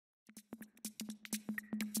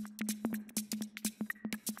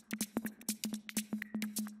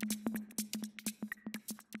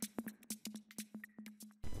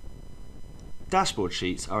Dashboard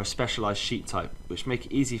sheets are a specialised sheet type which make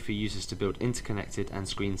it easy for users to build interconnected and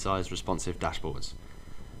screen size responsive dashboards.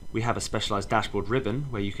 We have a specialised dashboard ribbon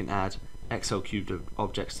where you can add XLCubed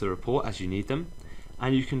objects to the report as you need them,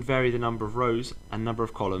 and you can vary the number of rows and number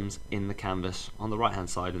of columns in the canvas on the right hand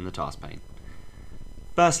side in the task pane.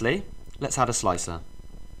 Firstly, let's add a slicer.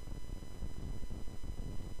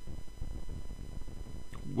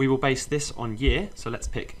 We will base this on year, so let's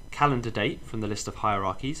pick calendar date from the list of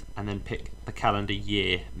hierarchies and then pick the calendar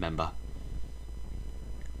year member.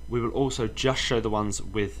 We will also just show the ones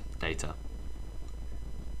with data.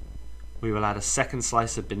 We will add a second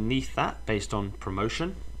slicer beneath that based on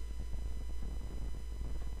promotion.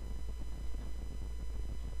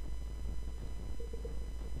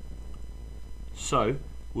 So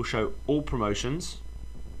we'll show all promotions,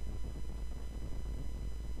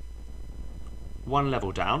 one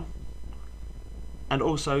level down, and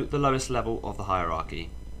also the lowest level of the hierarchy.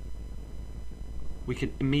 We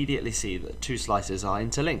can immediately see that two slices are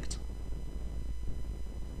interlinked.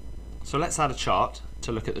 So let's add a chart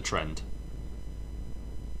to look at the trend.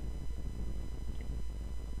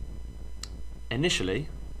 Initially,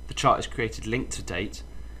 the chart is created linked to date,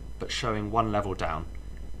 but showing one level down.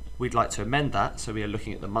 We'd like to amend that so we are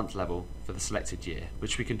looking at the month level for the selected year,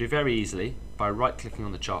 which we can do very easily by right-clicking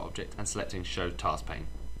on the chart object and selecting Show Task Pane.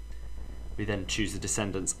 We then choose the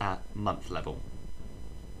descendants at month level.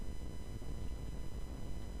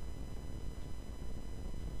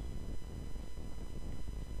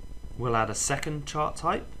 We'll add a second chart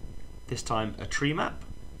type, this time a tree map.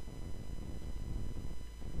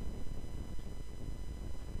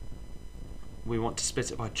 We want to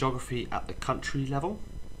split it by geography at the country level,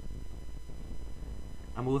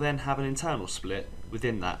 and we'll then have an internal split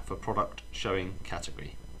within that for product showing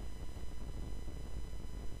category.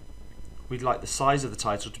 We'd like the size of the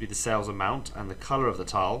title to be the sales amount and the colour of the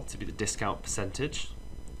tile to be the discount percentage.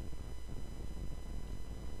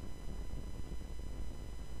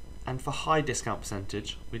 And for high discount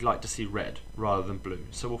percentage, we'd like to see red rather than blue,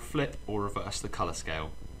 so we'll flip or reverse the colour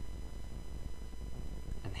scale.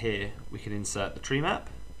 And here we can insert the tree map.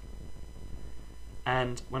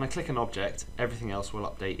 And when I click an object, everything else will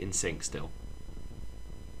update in sync still.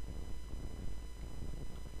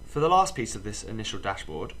 For the last piece of this initial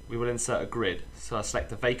dashboard, we will insert a grid. So I select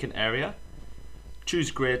the vacant area,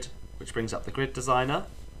 choose grid, which brings up the grid designer.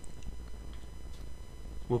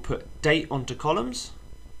 We'll put date onto columns,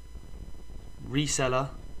 reseller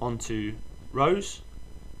onto rows,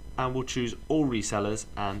 and we'll choose all resellers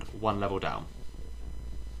and one level down.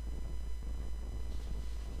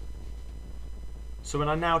 So when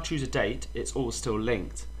I now choose a date, it's all still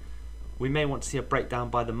linked. We may want to see a breakdown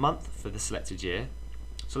by the month for the selected year.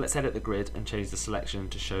 So let's edit the grid and change the selection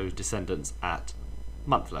to show descendants at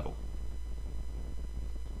month level.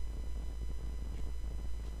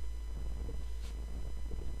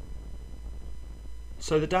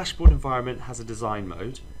 So the dashboard environment has a design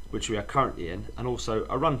mode, which we are currently in, and also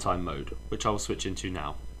a runtime mode, which I will switch into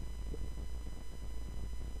now.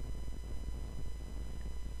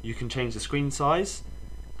 You can change the screen size,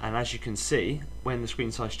 and as you can see, when the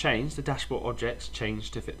screen size changes, the dashboard objects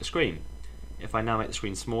change to fit the screen. If I now make the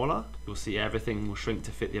screen smaller, you'll see everything will shrink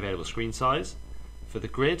to fit the available screen size. For the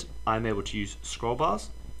grid, I'm able to use scroll bars,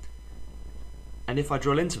 and if I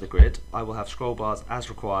drill into the grid, I will have scroll bars as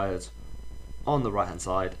required on the right hand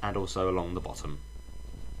side and also along the bottom.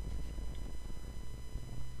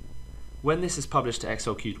 When this is published to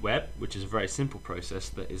XLCubed Web, which is a very simple process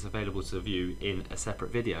that is available to view in a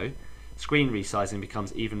separate video, screen resizing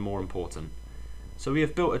becomes even more important. So we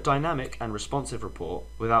have built a dynamic and responsive report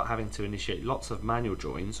without having to initiate lots of manual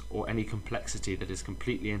joins or any complexity that is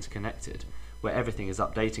completely interconnected, where everything is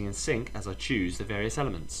updating in sync as I choose the various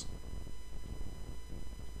elements.